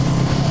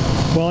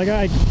Well, I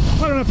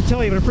don't have to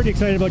tell you, but I'm pretty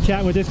excited about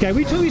chatting with this guy.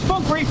 We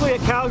spoke briefly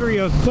at Calgary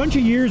a bunch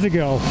of years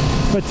ago,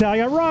 but I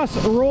got Ross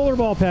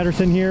Rollerball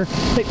Pederson here.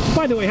 Hey,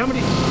 by the way, how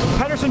many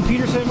Pederson?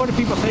 What do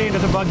people say?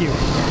 Does it bug you?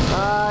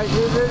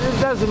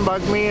 It doesn't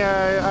bug me.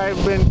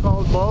 I've been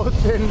called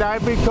both, and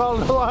I've been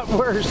called a lot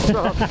worse.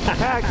 So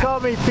call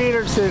me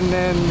Pederson,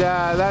 and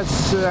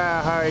that's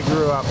how I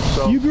grew up.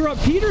 So you grew up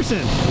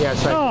Pederson?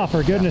 Yes. Oh,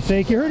 for goodness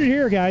sake! You heard it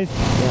here, guys.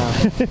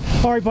 Yeah.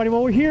 All right, buddy.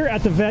 Well, we're here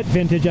at the Vet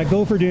Vintage at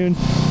Gopher Dunes.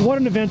 What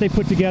an event they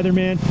put together,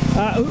 man.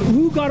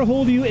 Who got a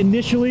hold of you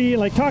initially?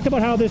 Like, talk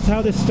about how this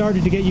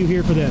started to get you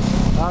here for this.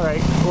 All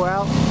right.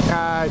 Well,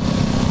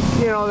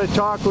 you know, the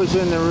talk was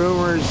in the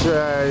rumors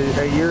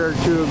a year or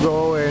two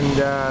ago,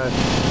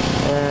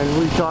 and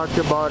we talked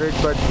about it.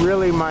 But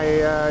really,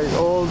 my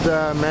old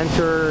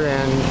mentor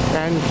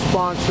and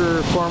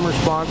sponsor, former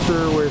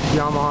sponsor with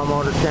Yamaha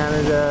Motor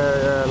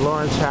Canada,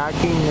 Lawrence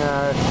Hacking,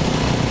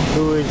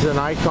 who is an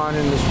icon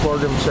in the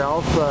sport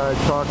himself,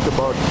 talked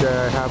about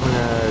having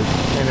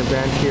an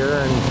event here,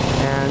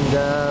 and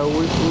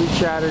we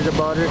chatted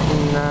about it,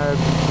 and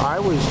I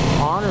was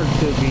honored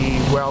to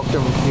be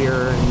welcomed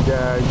here and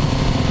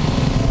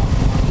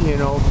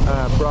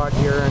brought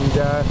here. And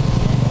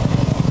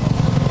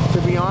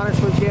to be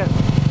honest with you,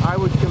 I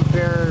would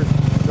compare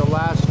the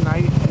last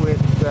night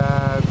with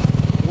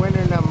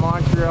winning a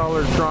Montreal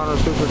or Toronto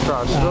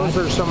Supercross. Those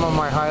are some of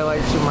my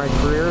highlights in my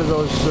career,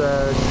 those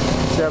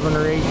 7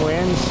 or 8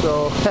 wins.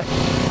 So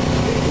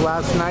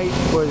last night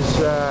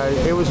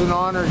was an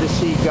honor to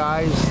see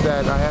guys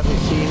that I haven't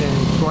seen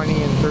in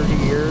 20 and 30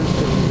 years,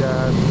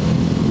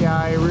 and yeah,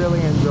 I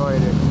really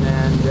enjoyed it.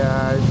 And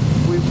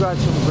we've got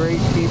some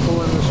great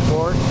people in the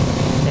sport,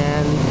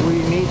 and we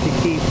need to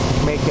keep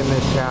making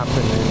this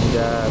happen. And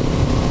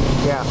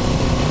yeah.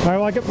 All right,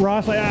 well,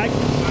 Ross,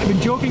 I've been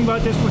joking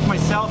about this with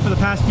myself for the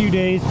past few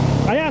days.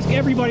 I ask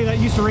everybody that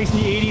used to race in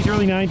the 80s,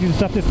 early 90s and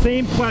stuff the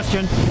same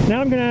question. Now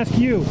I'm going to ask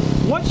you,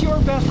 what's your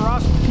best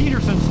Ross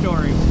Pederson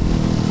story?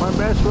 My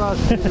best Ross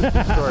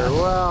Pederson story?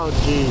 Well,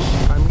 geez.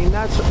 I mean,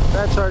 that's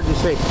hard to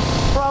say.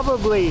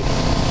 Probably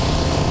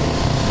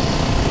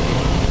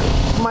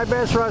my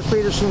best Ross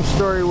Pederson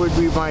story would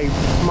be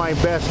my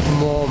best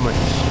moments.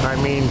 I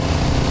mean,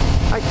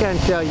 I can't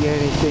tell you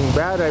anything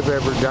bad I've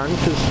ever done,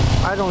 because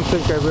I don't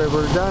think I've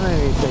ever done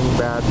anything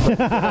bad.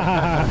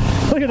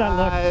 But, look at that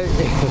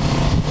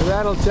look.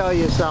 That'll tell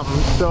you something.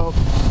 So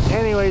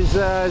anyways,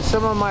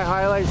 some of my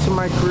highlights in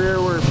my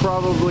career were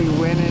probably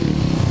winning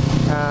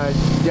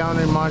down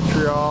in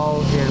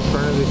Montreal in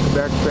front of the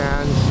Quebec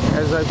fans.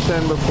 As I've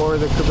said before,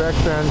 the Quebec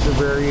fans are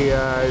very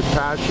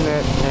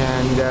passionate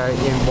and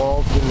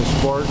involved in the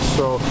sport,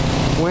 so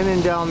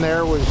winning down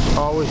there was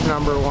always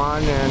number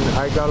one, and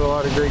I got a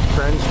lot of great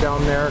friends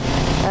down there.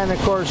 And of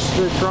course,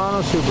 the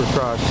Toronto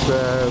Supercross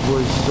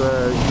was,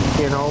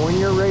 when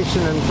you're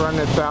racing in front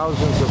of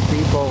thousands of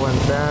people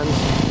and fans,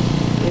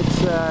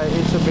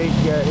 it's a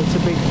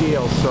big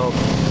deal. So,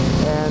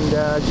 and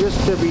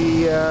just to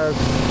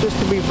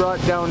be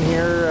brought down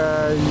here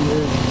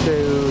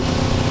to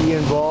be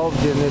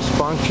involved in this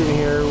function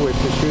here with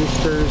the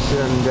Schusters,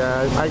 and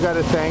I got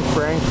to thank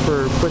Frank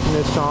for putting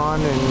this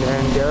on,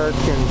 and Derek,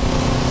 and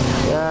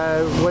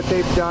what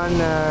they've done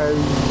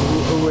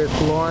with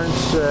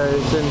Lawrence,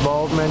 his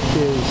involvement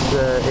is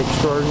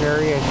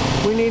extraordinary,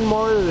 and we need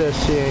more of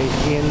this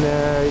in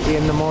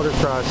the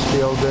motocross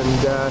field.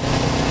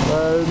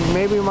 And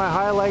maybe my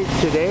highlight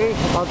today,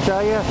 I'll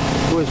tell you,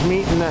 was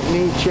meeting that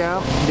new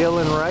champ,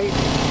 Dylan Wright.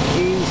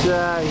 He's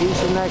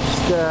the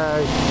next.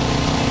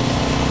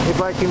 If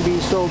I can be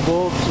so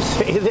bold to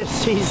say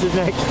this, he's the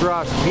next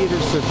Ross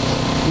Pederson.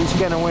 He's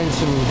going to win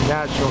some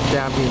national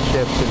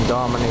championships and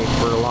dominate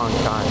for a long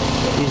time.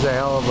 He's a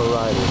hell of a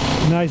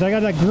rider. Nice. I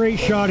got that great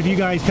shot of you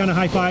guys kind of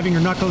high-fiving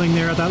or knuckling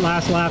there at that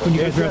last lap when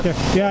you guys were up there.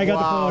 Yeah, I got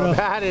the photo.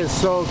 That is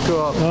so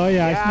cool. Oh,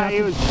 yeah. Yeah,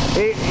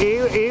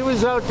 he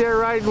was out there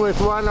riding with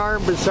one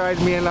arm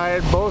beside me, and I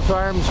had both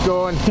arms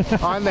going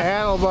on the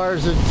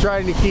handlebars and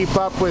trying to keep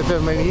up with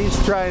him, and he's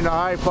trying to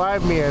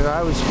high-five me, and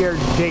I was scared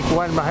to take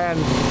one hand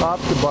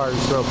off the bars.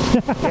 So,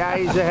 yeah,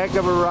 he's a heck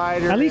of a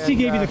rider. At least he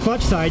gave you the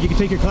clutch side. You can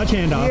take your clutch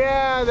hand off.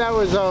 Yeah, that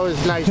was always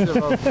nice of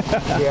him.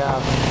 Yeah.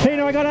 Hey,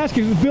 now I got to ask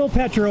you, Bill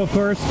Petro, of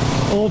course,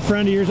 old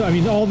friend of yours. I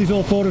mean, all these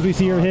old photos we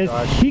see are his.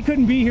 Gosh. He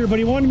couldn't be here, but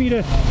he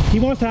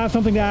wants to have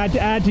something to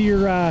add to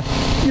your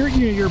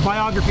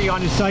biography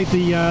on his site,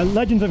 the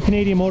Legends of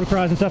Canadian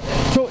Motocross and stuff.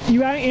 So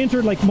you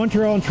answered like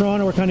Montreal and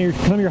Toronto were kind of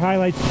some of your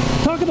highlights.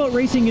 Talk about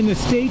racing in the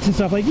States and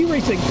stuff. Like you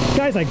raced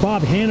guys like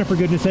Bob Hanna, for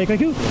goodness sake. Like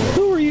who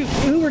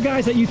were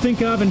guys that you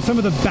think of, and some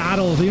of the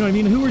battles? You know what I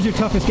mean? Who was your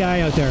toughest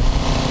guy out there?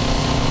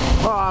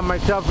 Oh, my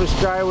toughest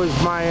guy was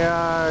my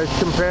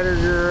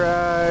competitor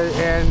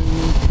and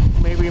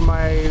maybe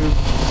my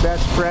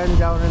best friend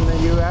down in the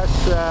U.S.,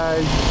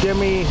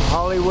 Jimmy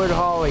Hollywood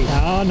Holly.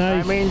 Oh,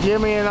 nice. I mean,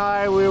 Jimmy and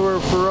I, we were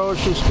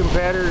ferocious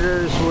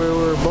competitors. We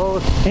were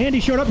both. And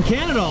he showed up in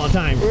Canada all the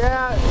time.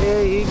 Yeah,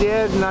 he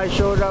did, and I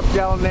showed up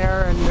down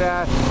there,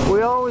 and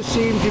we always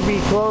seemed to be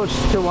close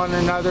to one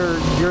another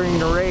during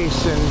the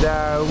race,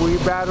 and we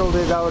battled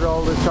it out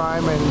all the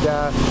time, and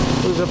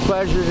it was a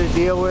pleasure to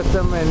deal with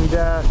them, and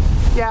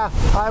yeah,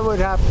 I would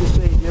have to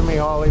say Jimmy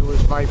Holly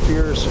was my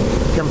fierce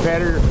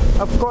competitor.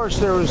 Of course,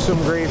 there was some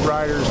great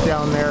riders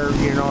down there,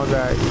 you know,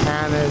 the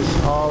Hannas,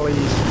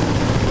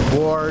 Hollies,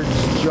 Wards,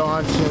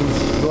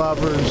 Johnsons,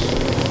 Glovers,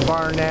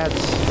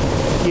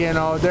 Barnetts. You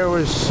know, there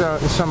was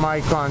some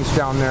icons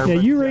down there. Yeah,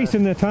 you raced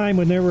in the time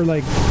when there were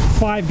like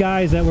 5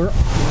 guys that were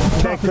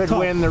that could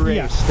win the race.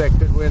 Yeah. That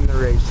could win the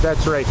race.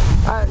 That's right.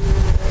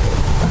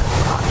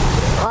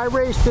 I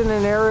raced in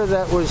an era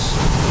that was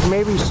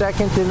maybe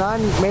second to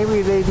none.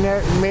 Maybe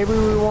maybe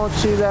we won't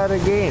see that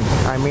again.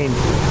 I mean,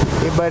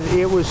 but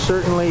it was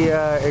certainly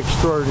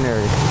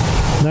extraordinary.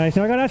 Nice.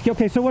 Now I got to ask you.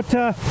 Okay, so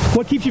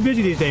what keeps you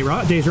busy these days,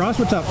 Ross?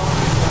 What's up?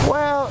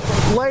 Well,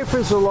 life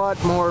is a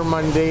lot more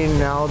mundane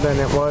now than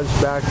it was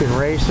back in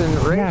racing.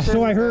 Yeah,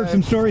 so I heard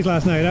some stories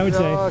last night, I would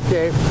say.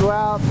 Okay,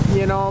 well,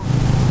 you know,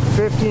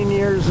 15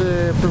 years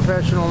of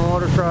professional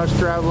motocross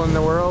traveling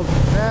the world.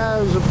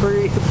 It was a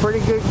pretty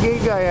good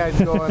gig I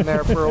had going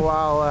there for a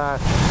while.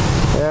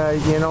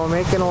 You know,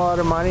 making a lot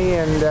of money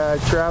and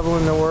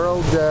traveling the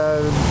world.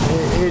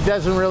 It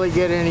doesn't really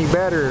get any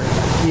better,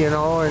 you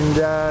know, and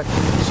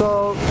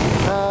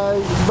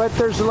but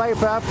there's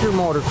life after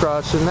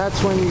motocross, and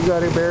that's when you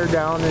got to bear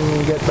down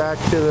and get back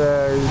to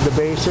the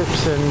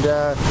basics. And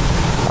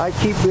I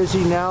keep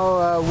busy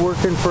now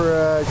working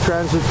for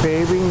Transit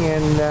Paving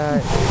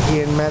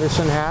in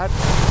Medicine Hat,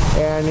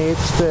 and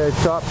it's the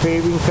top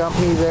paving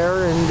company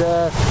there,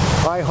 and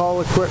I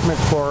haul equipment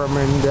for them,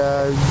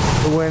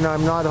 and when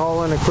I'm not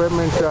hauling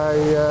equipment,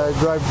 I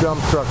drive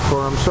dump truck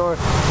for them. So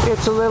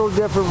it's a little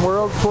different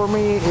world for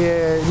me,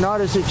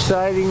 not as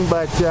exciting,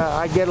 but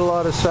I get a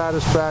lot of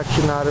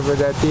satisfaction out of it.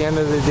 At the end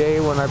of the day,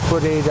 when I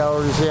put 8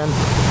 hours in,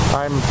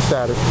 I'm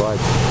satisfied.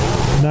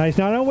 Nice.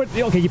 Now, I know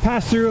okay, you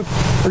pass through,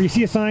 or you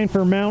see a sign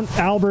for Mount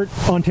Albert,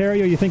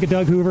 Ontario, you think of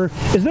Doug Hoover.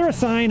 Is there a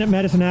sign at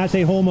Medicine Hat,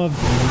 say, home of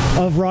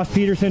Ross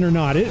Pederson or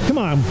not? Come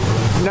on.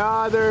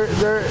 No,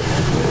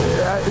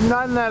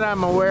 none that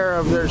I'm aware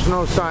of. There's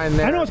no sign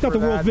there. I know it's got the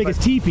world's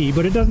biggest teepee,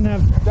 but it doesn't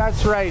have...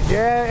 That's right.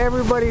 Yeah,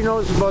 everybody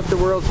knows about the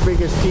world's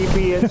biggest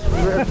teepee. It's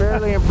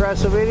fairly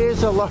impressive. It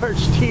is a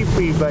large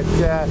teepee, but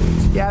yeah,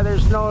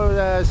 there's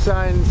no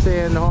sign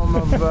saying home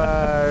of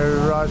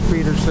Ross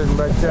Pederson.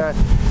 But,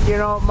 you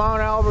know,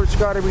 Mount Albert's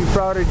got to be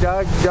proud of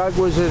Doug. Doug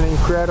was an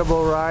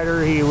incredible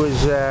rider. He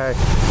was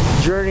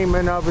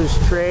journeyman of his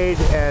trade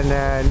and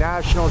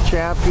national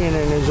champion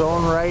in his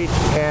own right,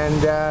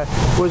 and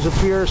was a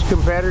fierce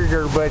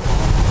competitor, but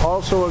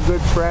also a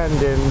good friend,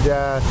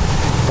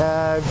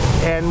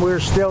 and we're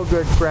still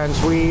good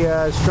friends. We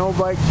snow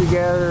bike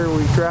together,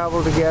 we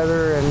travel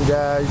together, and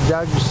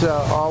Doug's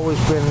always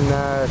been,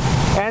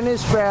 and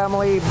his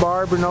family,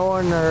 Barb and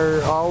Owen,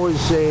 are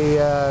always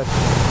a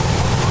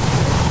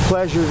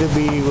pleasure to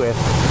be with.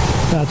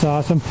 That's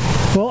awesome.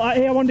 Well,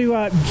 hey, I wanted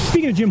to,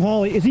 speaking of Jim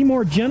Holly, is he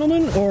more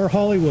gentleman or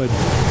Hollywood?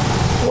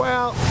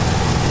 Well,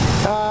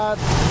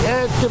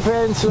 it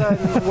depends on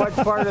what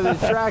part of the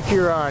track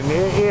you're on.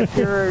 If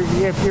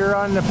you're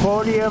on the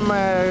podium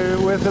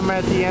with him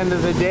at the end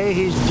of the day,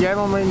 he's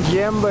Gentleman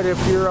Jim. But if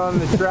you're on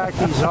the track,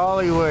 he's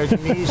Hollywood,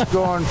 and he's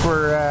going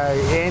for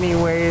any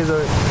way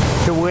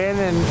to win.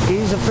 And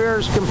he's a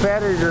fierce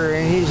competitor,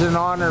 and he's an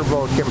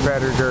honorable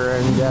competitor.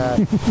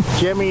 And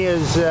Jimmy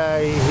is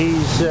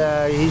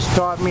he's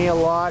taught me a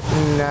lot,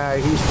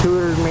 and he's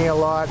tutored me a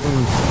lot.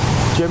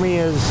 And Jimmy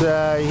is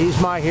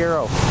he's my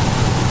hero.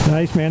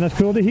 Nice, man. That's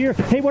cool to hear.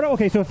 Hey,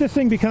 okay, so if this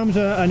thing becomes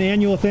an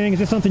annual thing, is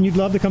this something you'd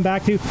love to come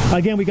back to?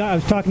 Again, I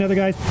was talking to other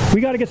guys.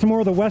 We got to get some more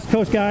of the West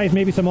Coast guys,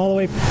 maybe some all the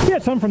way. We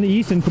had some from the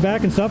East and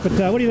Quebec and stuff, but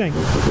what do you think?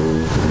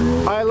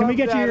 Can we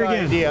get you here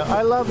again? Idea.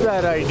 I love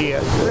that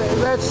idea.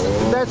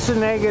 That's the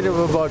negative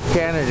about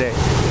Canada,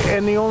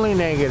 and the only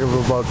negative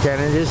about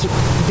Canada is,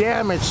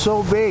 damn, it's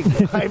so big.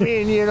 I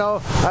mean, you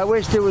know, I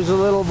wished it was a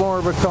little more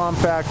of a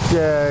compact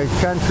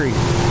country.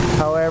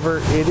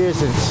 However, it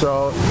isn't,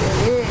 so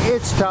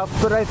it's tough.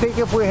 But I think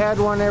if we had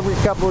one every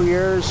couple of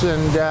years,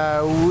 and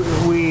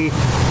we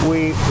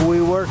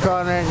work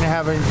on it and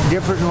having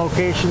different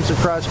locations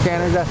across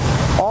Canada,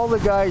 all the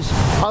guys,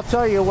 I'll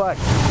tell you what,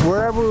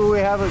 wherever we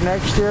have it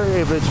next year,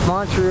 if it's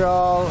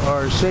Montreal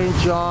or St.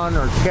 John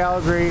or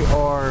Calgary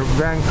or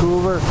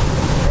Vancouver,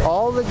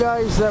 all the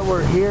guys that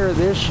were here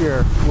this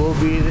year will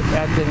be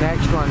at the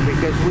next one,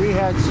 because we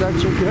had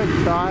such a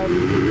good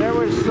time. There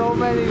were so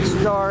many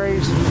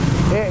stories.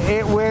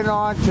 It went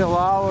on till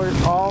all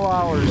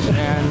hours,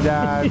 and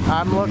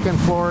I'm looking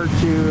forward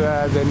to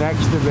the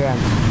next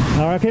event.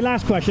 All right, okay,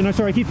 last question. I'm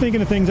sorry, I keep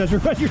thinking of things as you're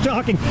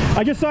talking.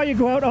 I just saw you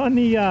go out on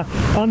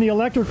the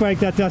electric bike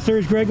that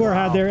Serge Gregor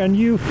had there, and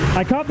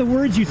I caught the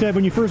words you said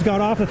when you first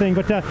got off the thing,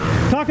 but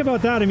talk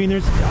about that. I mean,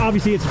 there's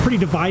obviously, it's a pretty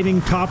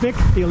dividing topic,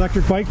 the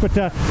electric bike, but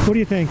what do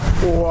you think?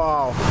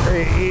 Wow,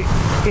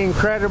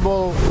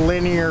 incredible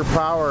linear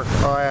power.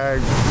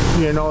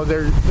 You know,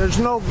 there's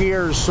no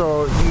gears,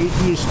 so you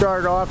can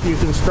start off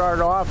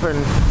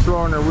and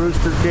throwing a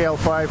rooster tail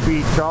 5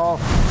 feet tall,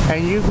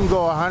 and you can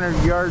go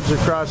 100 yards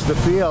across the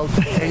field,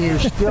 and you're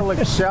still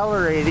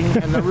accelerating,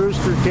 and the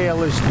rooster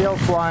tail is still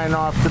flying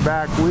off the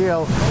back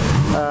wheel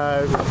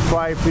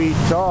 5 feet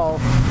tall.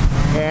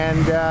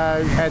 And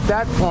at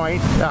that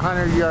point,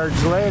 100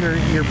 yards later,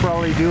 you're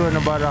probably doing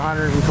about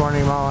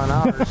 120 mile an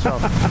hour. So,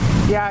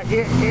 yeah,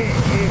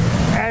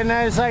 and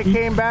as I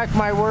came back,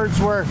 my words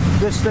were,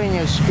 this thing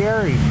is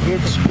scary.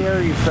 It's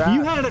scary fast.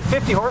 You had it at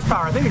 50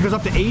 horsepower. I think it goes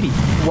up to 80.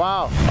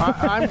 Wow.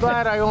 I'm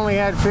glad I only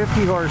had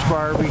 50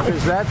 horsepower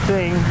because that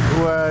thing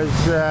was,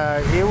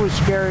 it was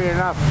scary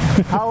enough.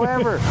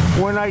 However,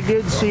 when I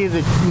did see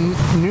the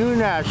new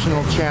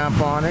national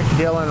champ on it,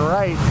 Dylan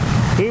Wright,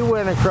 he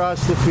went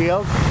across the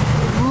field,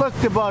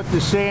 looked about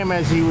the same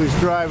as he was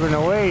driving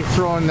away,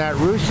 throwing that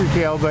rooster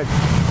tail, but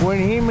when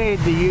he made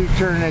the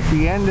U-turn at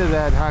the end of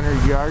that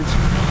 100 yards,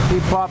 he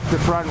popped the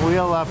front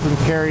wheel up and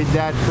carried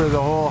that for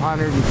the whole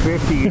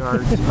 150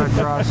 yards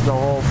across the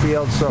whole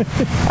field. So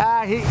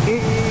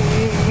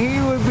he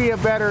would be a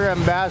better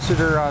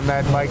ambassador on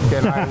that bike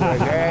than I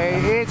would.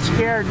 It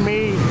scared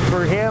me.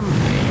 For him,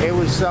 it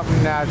was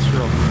something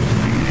natural.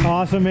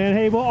 Awesome, man.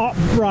 Hey, well,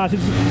 Ross,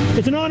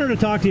 it's an honor to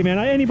talk to you, man.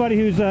 Anybody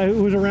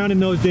who was around in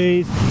those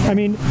days, I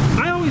mean,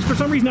 for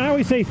some reason, I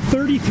always say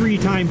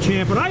 33-time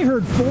champ, but I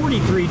heard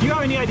 43. Do you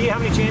have any idea how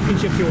many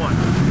championships you won?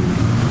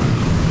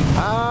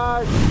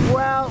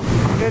 Well,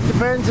 it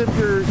depends if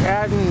you're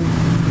adding,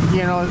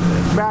 you know,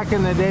 back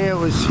in the day it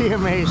was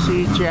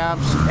CMAC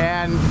champs,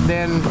 and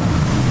then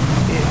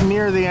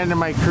near the end of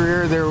my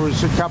career there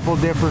was a couple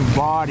different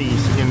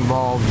bodies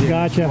involved in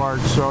Gotcha.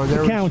 sport. So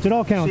there It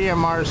all counts.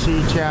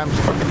 CMRC champs.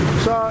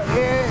 So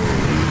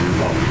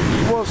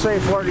we'll say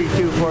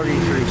 42,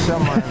 43,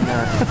 somewhere in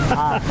there.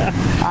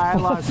 I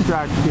lost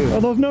track too.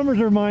 Well, those numbers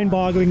are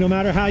mind-boggling no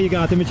matter how you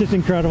got them. It's just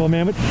incredible,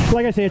 man. But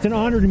like I say, it's an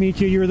honor to meet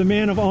you. You're the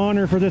man of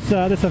honor for this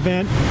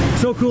event.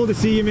 So cool to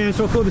see you, man.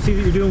 So cool to see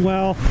that you're doing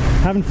well,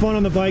 having fun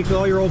on the bikes with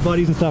all your old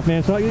buddies and stuff,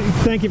 man. So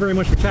thank you very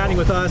much for chatting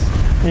with us,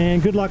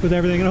 and good luck with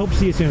everything, and I hope to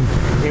see you soon.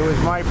 It was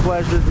my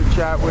pleasure to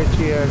chat with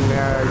you, and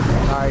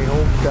I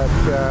hope that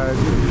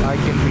I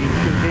can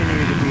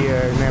continue to be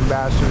an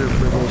ambassador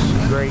for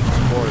this great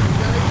sport.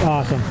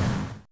 Awesome.